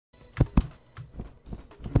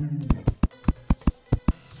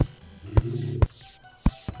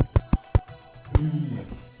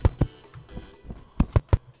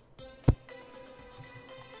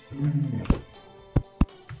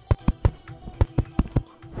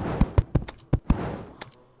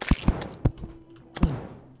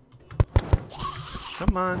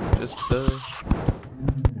Come on, just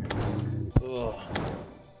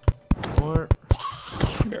more.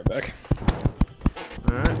 Be right back.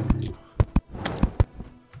 All right.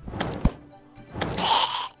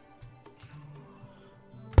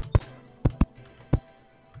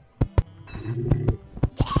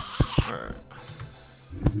 All right.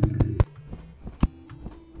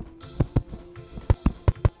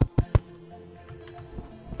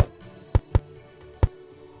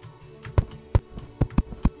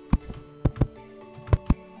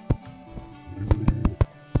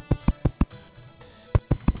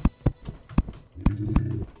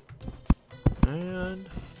 And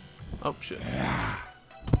oh shit.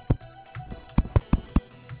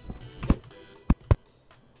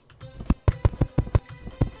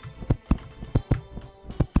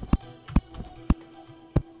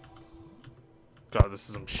 God, this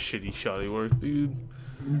is some shitty shoddy work, dude.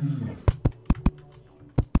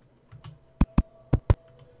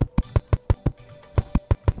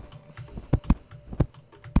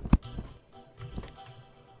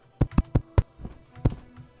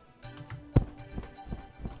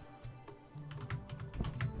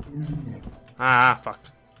 Ah, fuck.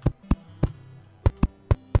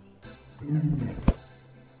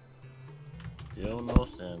 Still no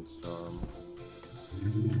sandstorm.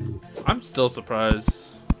 I'm still surprised.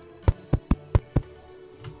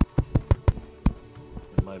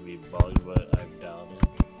 It might be bugged, but I doubt it.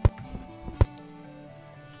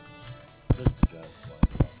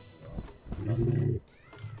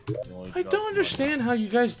 I don't understand how you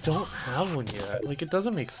guys don't have one yet. Like, it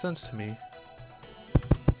doesn't make sense to me.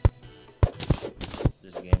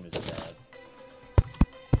 This game is bad.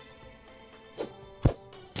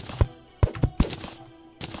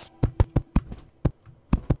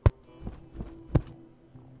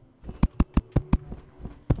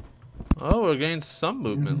 Oh, we're getting some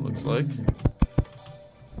movement, looks like.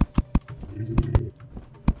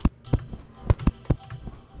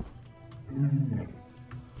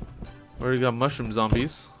 We already got mushroom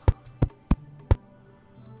zombies.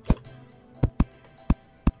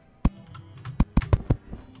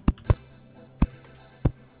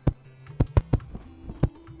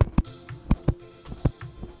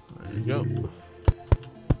 There you go.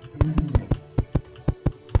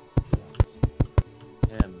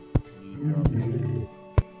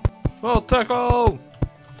 Well, tackle!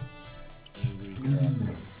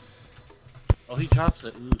 Oh, he drops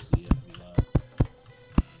the Uzi.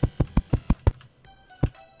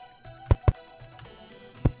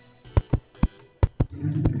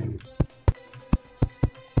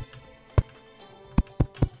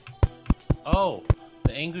 Oh,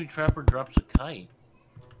 the angry trapper drops a kite.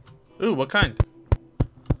 Ooh, what kind?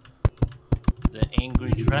 The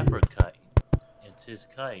angry trapper kite. It's his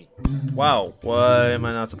kite. Wow, why am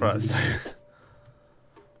I not surprised?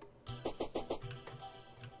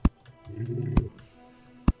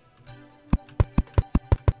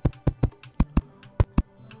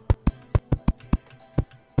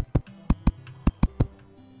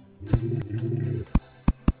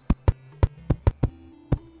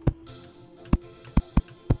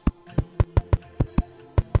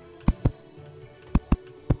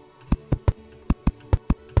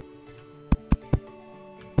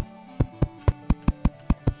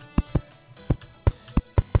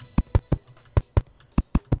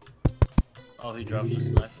 Oh, he drops a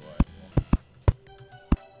sniper rifle.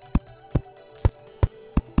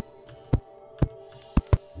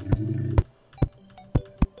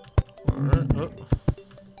 Alright, oh.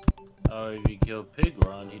 Oh, if you kill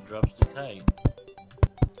Pigron, he drops the kite.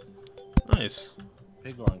 Nice.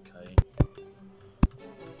 Pigron kite.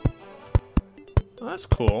 Oh, that's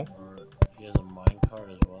cool. Or he has a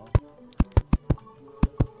minecart as well.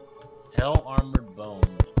 Hell Armored Bones,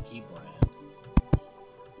 Keybrand.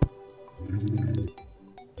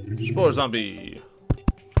 Spore zombie.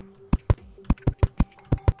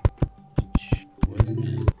 What is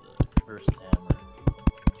the first hammer?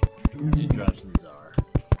 It drops in Czar.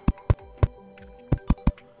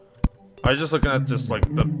 I was just looking at just like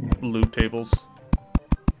the loot tables.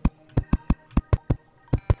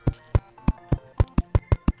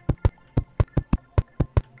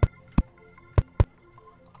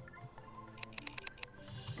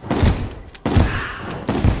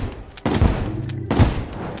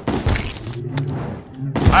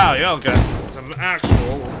 Wow, y'all got some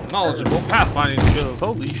actual knowledgeable pathfinding skills.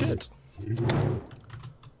 Holy shit.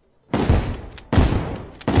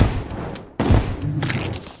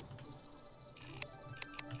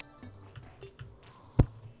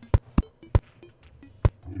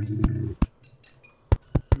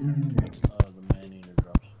 The man eater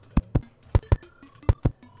drops.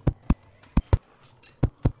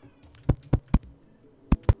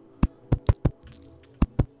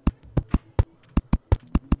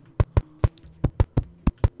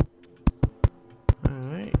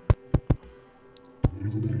 Alright.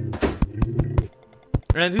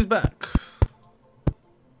 And he's back.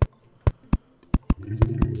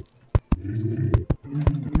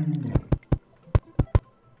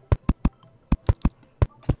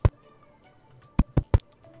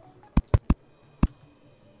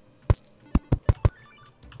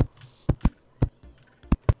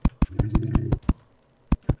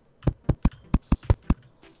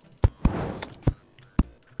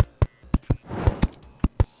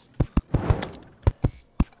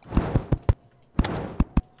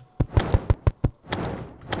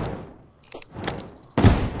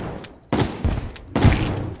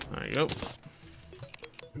 There you go.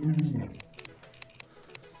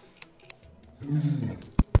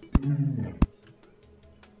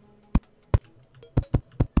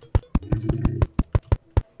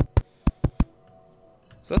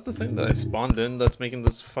 Is that the thing that I spawned in that's making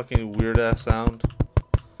this fucking weird ass sound?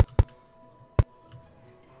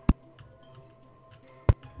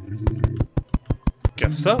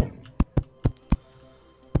 Guess so.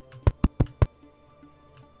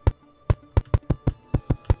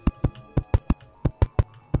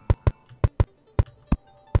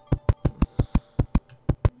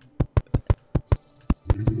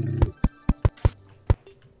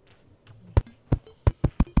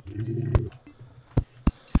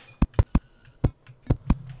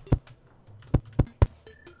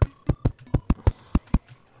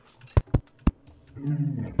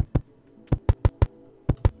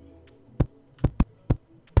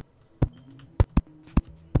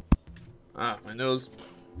 Ah, my nose.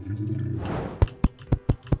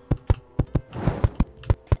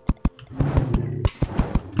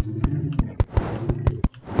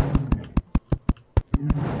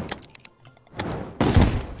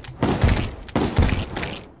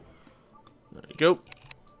 There you go.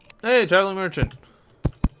 Hey, traveling merchant.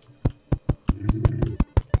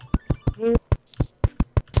 Where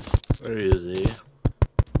is he?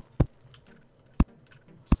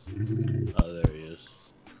 Oh, there he is.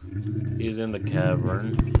 He's in the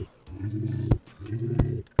cavern.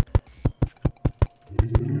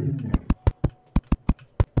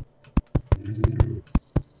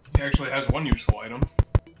 He actually has one useful item.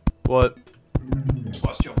 What?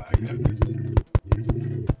 Celestial magnet.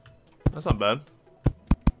 That's not bad.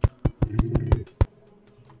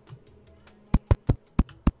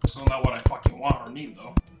 Still not what I fucking want or need,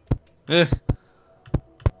 though. Eh.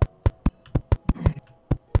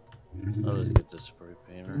 Oh, let's get the spray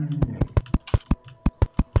painter.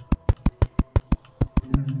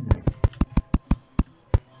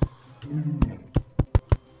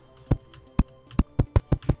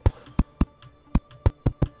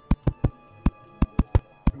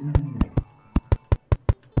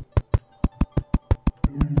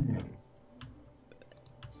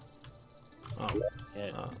 Oh.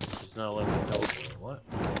 Yeah, it's not letting me tell what.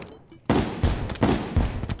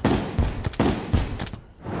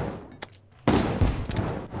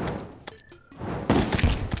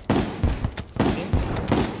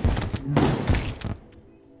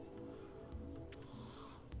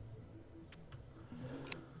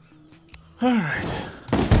 All right.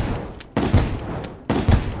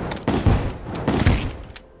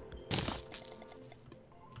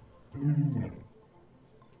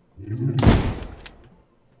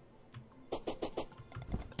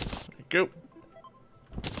 Go.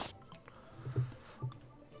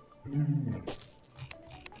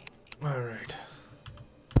 All right.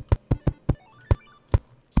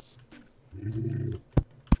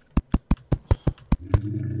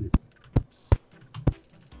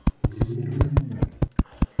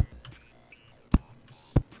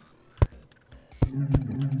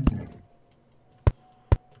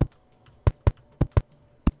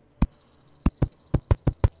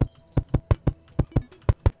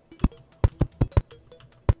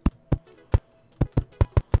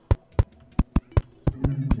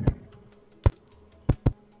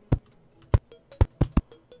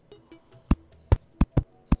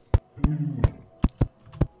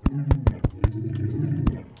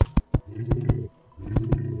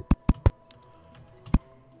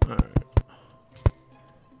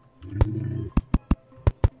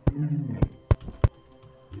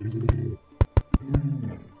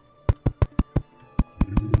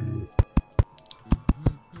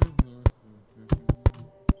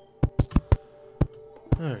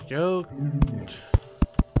 we go.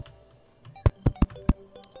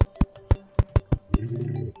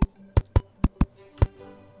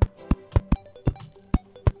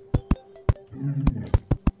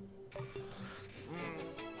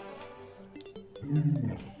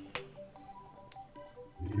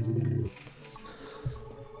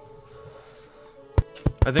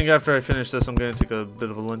 I think after I finish this, I'm gonna take a bit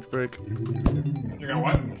of a lunch break. You're gonna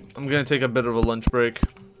what? I'm gonna take a bit of a lunch break.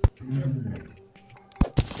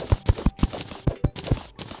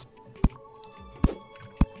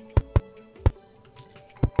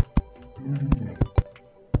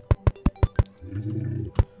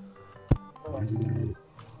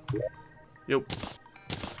 Yep.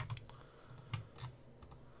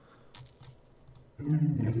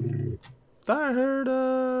 I heard,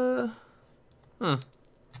 huh.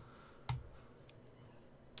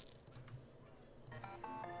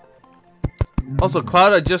 Also,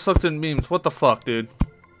 Cloud, I just looked in memes. What the fuck, dude?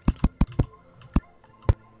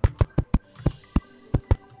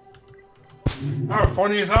 Oh,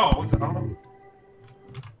 funny as hell. What the hell?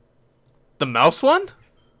 The mouse one?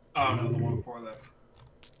 Oh, no, the one before that.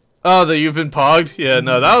 Oh, that you've been pogged? Yeah,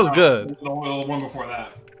 no, that was good. The one before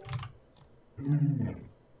that.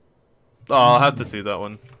 Oh, I'll have to see that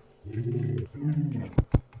one.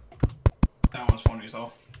 That one's funny as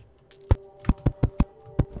hell.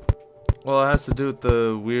 Well, it has to do with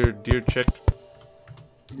the weird deer chick.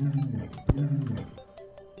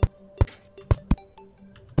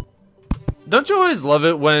 Don't you always love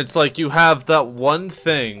it when it's like you have that one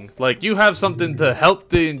thing, like you have something to help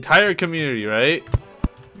the entire community, right?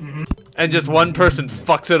 Mm-hmm. And just one person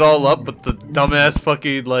fucks it all up with the dumbass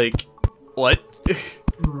fucking, like, what?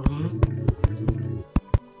 Mm-hmm.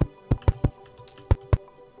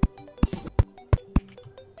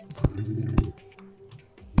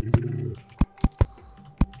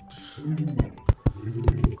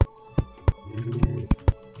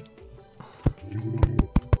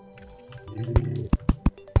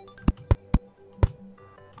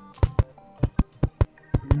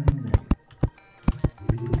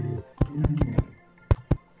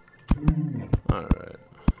 Alright.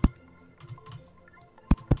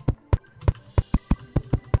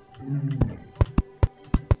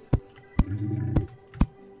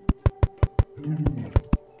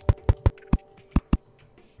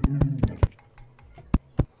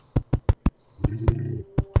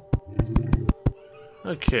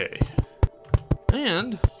 Okay.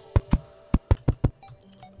 And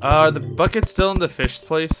the bucket's still in the fish's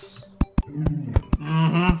place?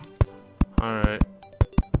 Mm-hmm. Alright.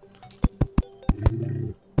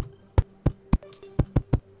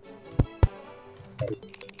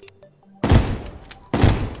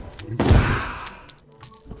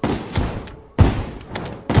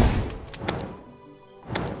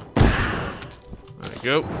 There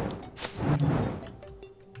we go.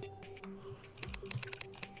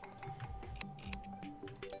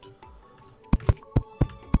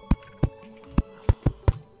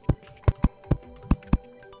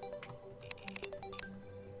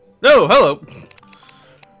 No, hello.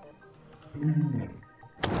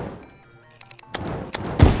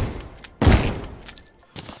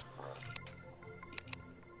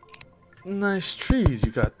 Nice trees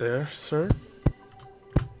you got there, sir.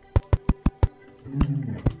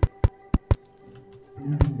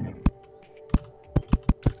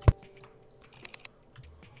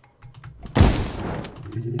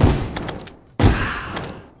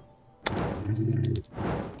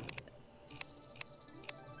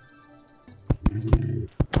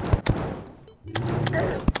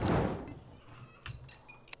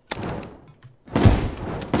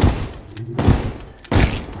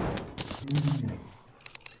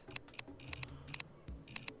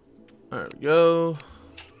 There we go.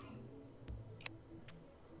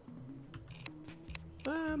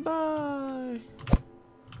 And bye.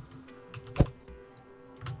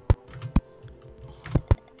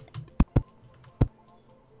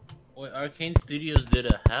 Wait, Arcane Studios did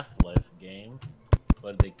a Half-Life game,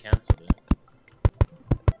 but they canceled it.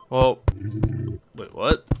 Well, wait,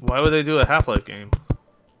 what? Why would they do a Half-Life game?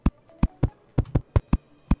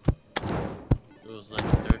 It was like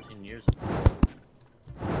 13 years ago.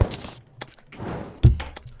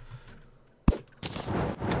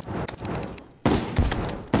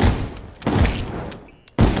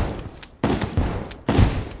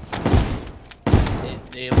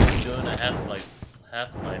 They were doing a Half-Life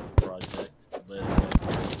project, but it got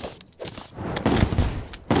canceled.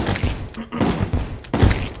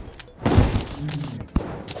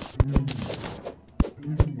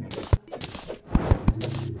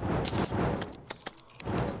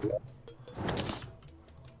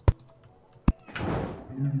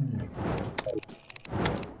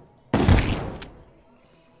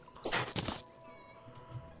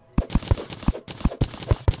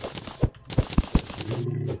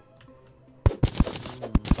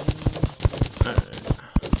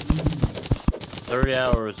 30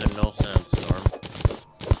 hours and no sandstorm.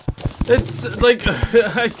 It's like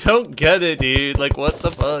I don't get it, dude. Like, what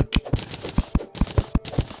the fuck?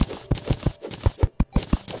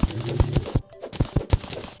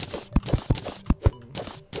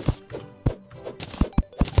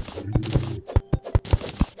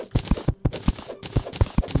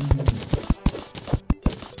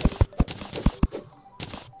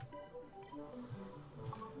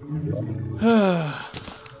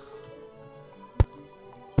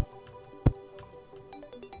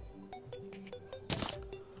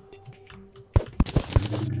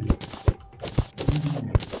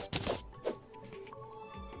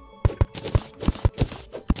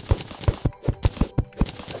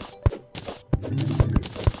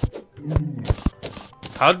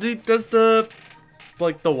 How deep does the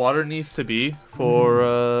water needs to be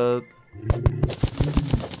for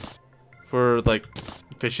like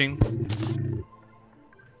fishing?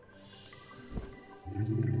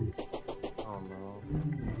 Oh no.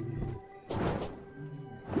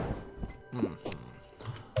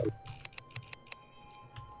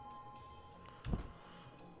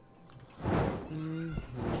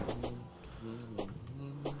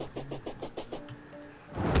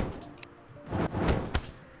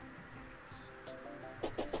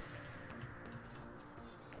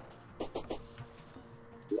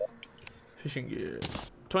 Fishing gear.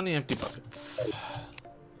 20 empty buckets.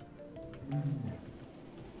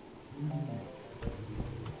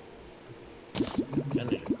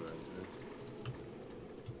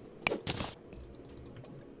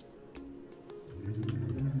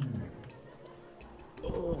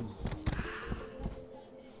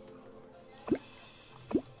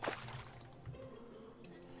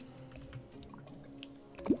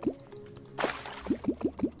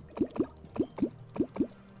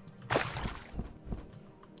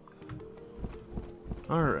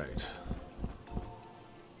 All right.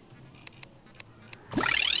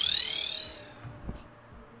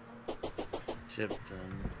 Chip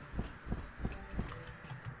done.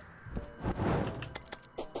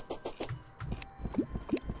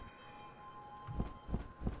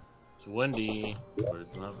 It's windy, but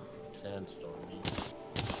it's not sandstormy.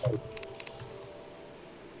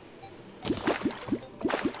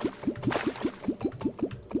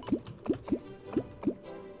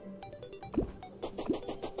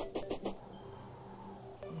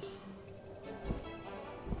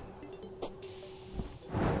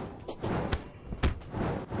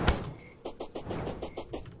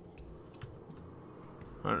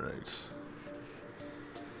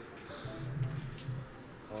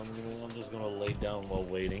 I'm just gonna lay down while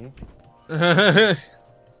waiting. Wait,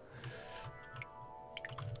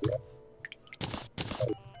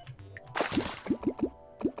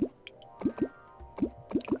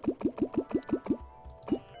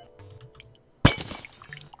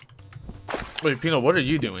 Pnut, what are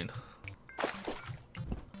you doing?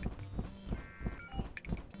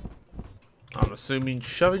 I'm assuming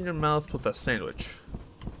shoving your mouth with a sandwich.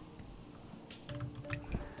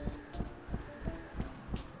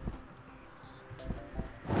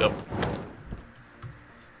 Yep.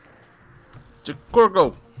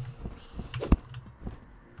 Gorgo.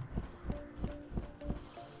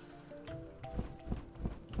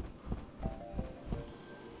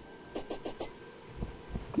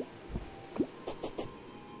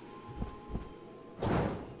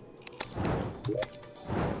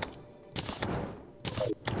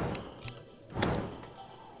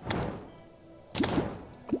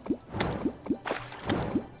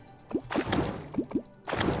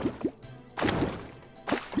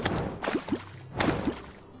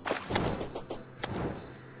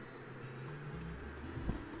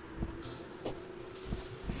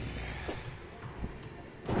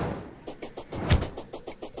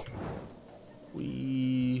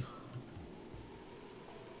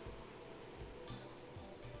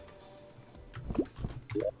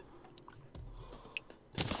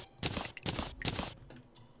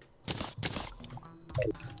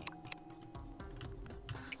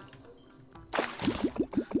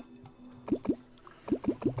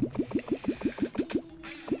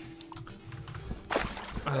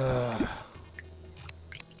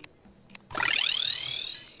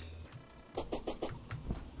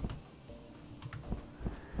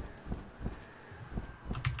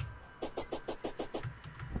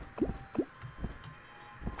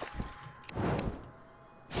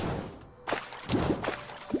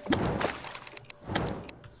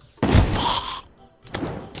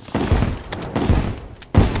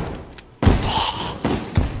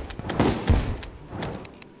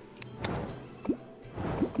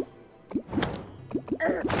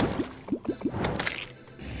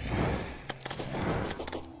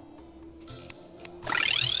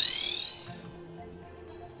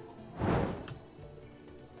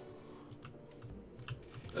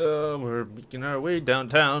 We're making our way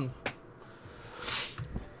downtown.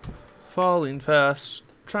 Falling fast,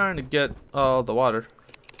 trying to get all the water.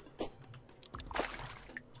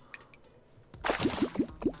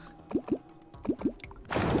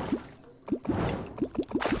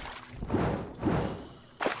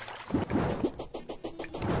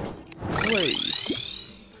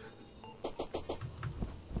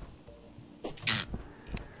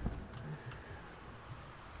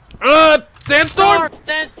 Sandstorm?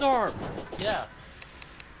 Sandstorm! Yeah.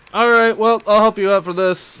 Alright, well, I'll help you out for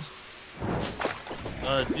this.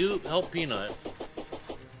 Do help Pnut.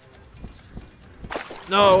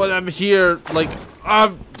 No, when I'm here, like,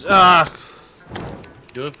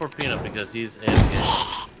 Do it for Pnut because he's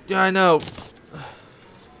AFK. yeah, I know.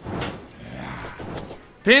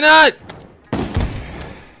 Pnut!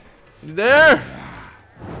 You there?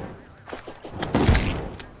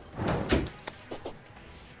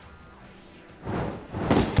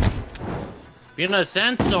 Pnut,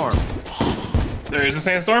 sandstorm! There is a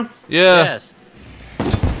sandstorm? Yeah. Yes.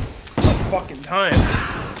 Fucking time.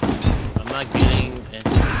 I'm not getting any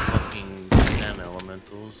fucking sand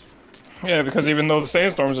elementals. Yeah, because even though the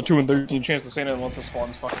sandstorm is a 2 in 13 chance the sand elemental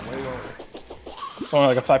spawns fucking way lower. It's only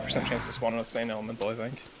like a 5% chance to spawn on a sand elemental, I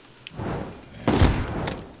think.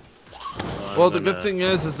 Well, the good thing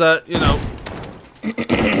is that, you know...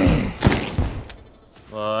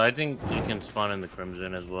 Well, I think you can spawn in the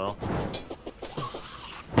Crimson as well.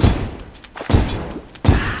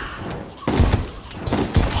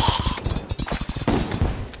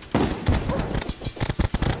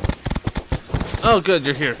 Oh, good,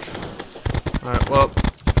 you're here. Alright, well...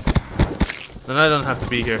 then I don't have to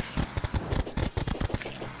be here.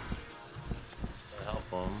 Help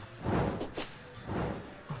him.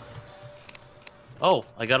 Oh,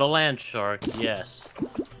 I got a land shark, yes.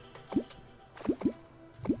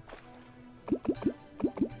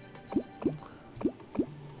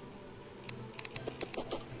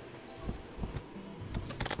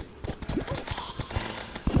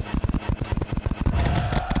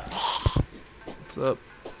 What's up?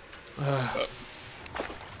 What's up?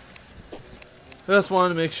 I just wanted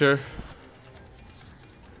to make sure.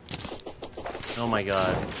 Oh my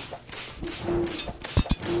god.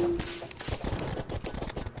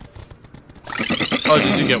 Oh,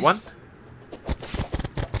 did you get one?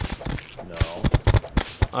 No.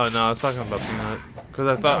 Oh no, I was talking about Pnut. Because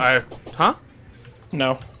I thought Huh?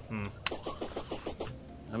 No. Hmm.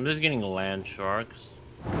 I'm just getting land sharks.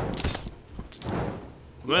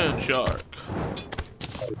 Land shark.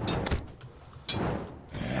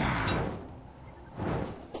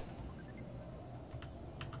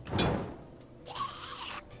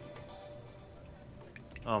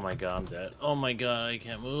 Oh my god, I'm dead. Oh my god, I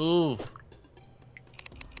can't move.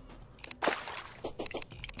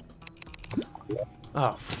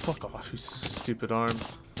 Oh, fuck off, you stupid arm.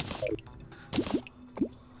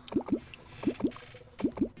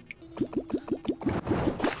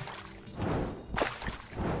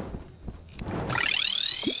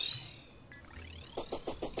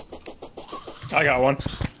 I got one.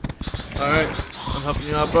 Alright, I'm helping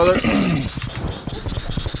you out, brother.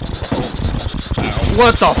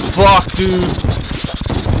 What the fuck, dude?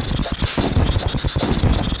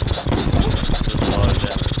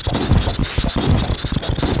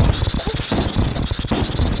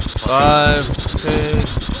 Five, okay.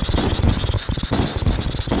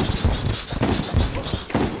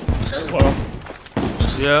 Slow.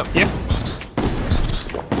 Yep. Yep.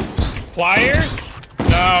 Pliers?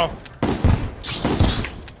 No.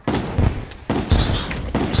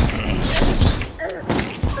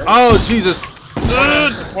 Oh, Jesus.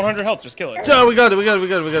 100 health, just kill it. Yeah, we got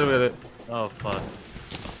it. Oh fuck.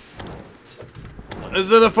 Is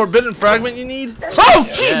it a forbidden fragment you need? Oh,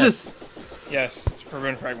 Jesus! Yes, it's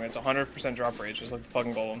forbidden fragment. It's 100% drop rate, just like the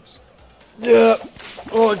fucking golems. Yeah.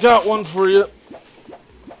 Well, I got one for you.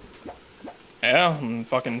 Yeah, and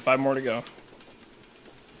fucking 5 more to go.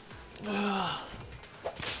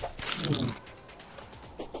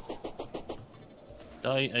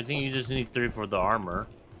 I think you just need 3 for the armor.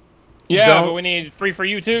 Yeah, Don't- but we need 3 for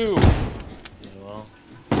you too. Yeah, well.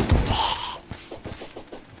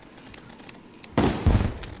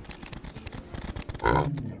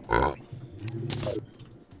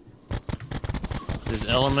 This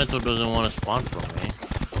elemental doesn't want to spawn for me.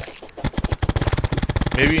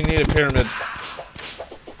 Maybe you need a pyramid.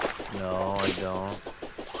 No, I don't.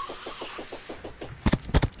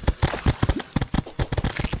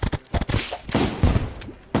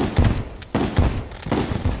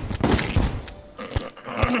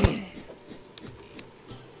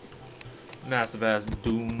 Massive ass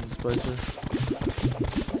doom splicer.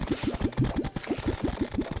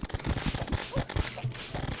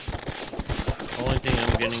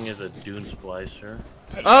 getting is a dune splicer.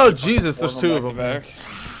 Oh Jesus, there's two of them. Back.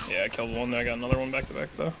 Yeah, I killed one. I got another one back to back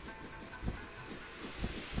though.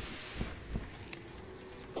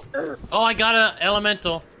 Oh, I got a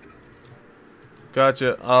elemental.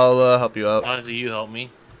 Gotcha. I'll help you out. How do you help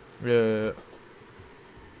me? Yeah.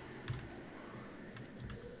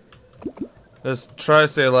 Just try to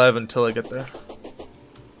stay alive until I get there.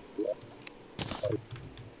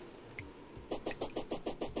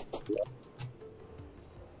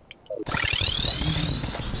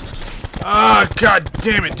 Ah, god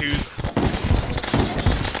damn it, dude.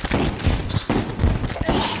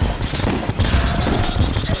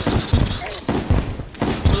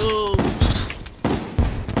 Ooh.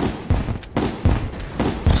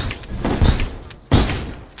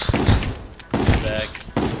 Back.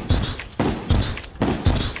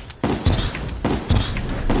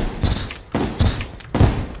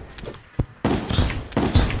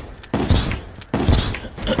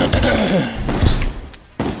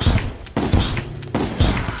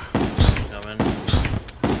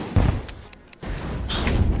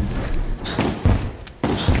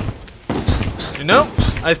 You know,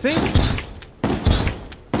 I think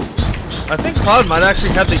Cloud might actually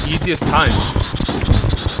have the easiest time.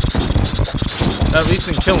 At least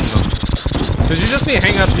in killing them. Because you just need to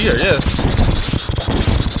hang up here, yeah.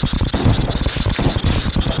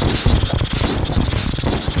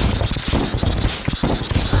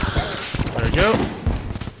 There we go.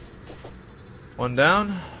 One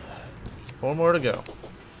down. 4 more to go.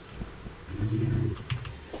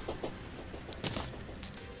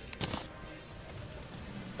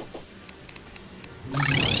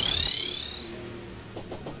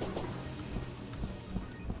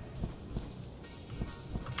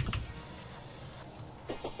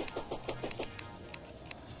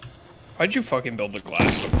 Why'd you fucking build the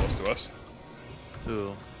glass so close to us? Who?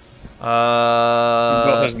 You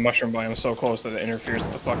built this mushroom biome so close that it interferes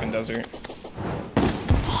with the fucking desert.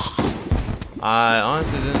 I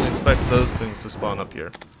honestly didn't expect those things to spawn up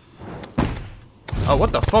here. Oh,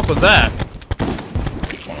 what the fuck was that?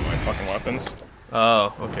 One of my fucking weapons.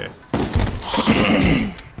 Oh, okay.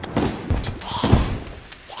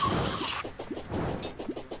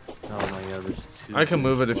 Oh my god, there's two. I can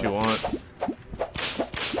move it if you want.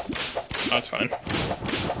 That's fine.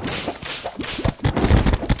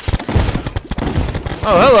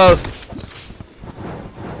 Oh, hello!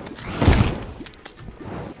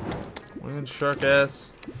 Winged shark ass.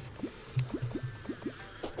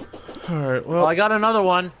 Alright, well. Oh, I got another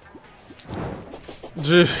one.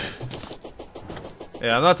 Yeah,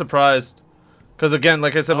 I'm not surprised. Because again,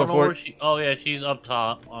 like I said before. Oh yeah, she's up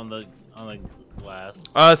top on the glass.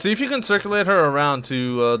 See if you can circulate her around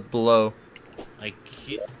to below. I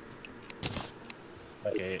can't.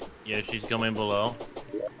 Okay, yeah, she's coming below.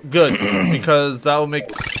 Good, because that will make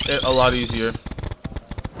it a lot easier.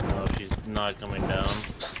 No, she's not coming down.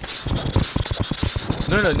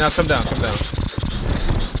 No, now come down, come down.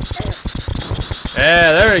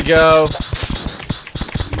 Yeah, there we go.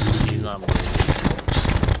 She's not moving.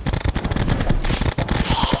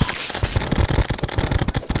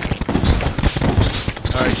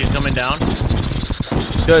 Alright, she's coming down.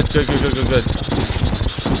 Good.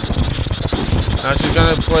 Now she's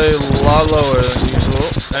gonna play a lot lower than usual.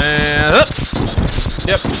 And up!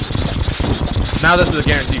 Yep. Now this is a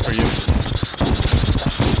guarantee for you.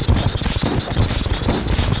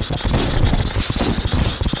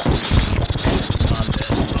 I'm dead.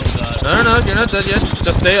 Oh god. No, you're not dead yet.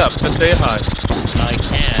 Just stay up. Just stay high. I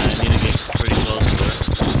can. I need to get pretty close to her.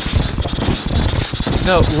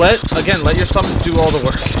 No, let your summons do all the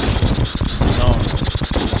work. No.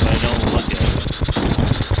 I don't look at it.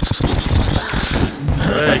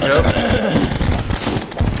 There you go.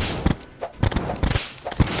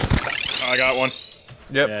 I got one.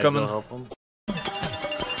 Yep, Yeah, coming. go help him.